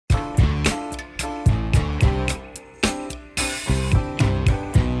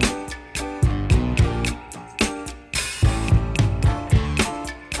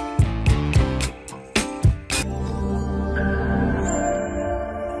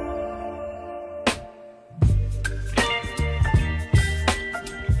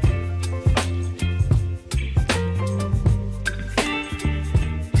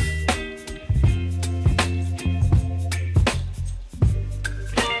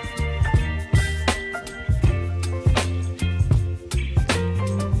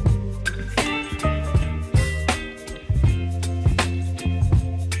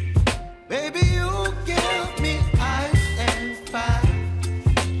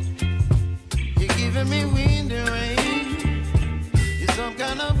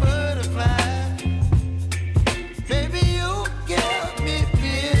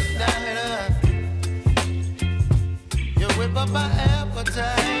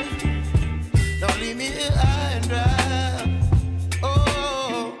appetite. Don't leave me here high and dry.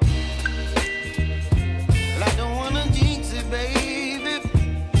 Oh, well, I don't wanna jinx it, baby,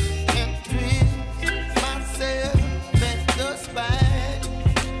 and twist myself at the spine.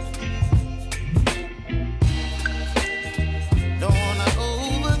 Don't wanna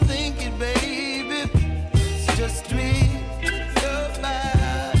overthink it, baby. It's just twist your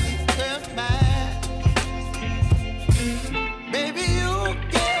body and mine. Baby, you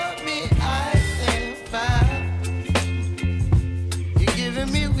give me ice and fire. You're giving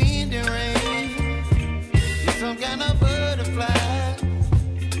me wind and rain. You're some kind of butterfly.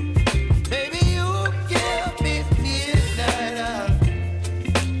 Baby, you give me midnight oil.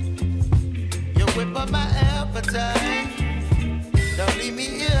 You whip up my appetite. Don't leave me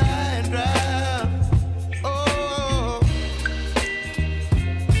here high and dry. Oh,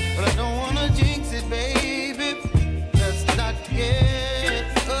 but I don't wanna jinx it, baby. Let's not get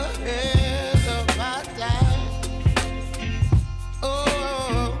ahead of my time.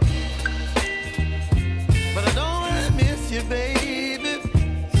 Oh, but I don't wanna miss you, baby.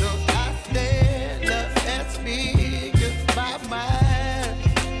 So I stand up and speak my mind.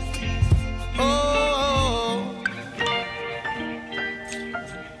 Oh.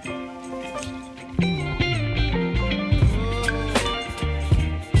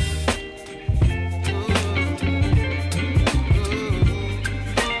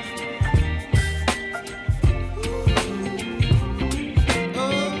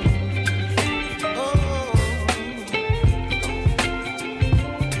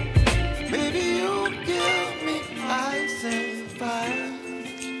 Baby, you give me ice and fire.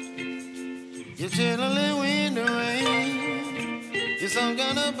 You're chilling wind and rain. You're some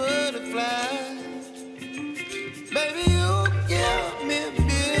kind of butterfly. Baby, you give me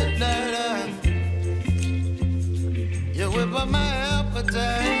midnight oil. You whip up my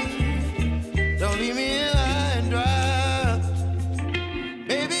appetite.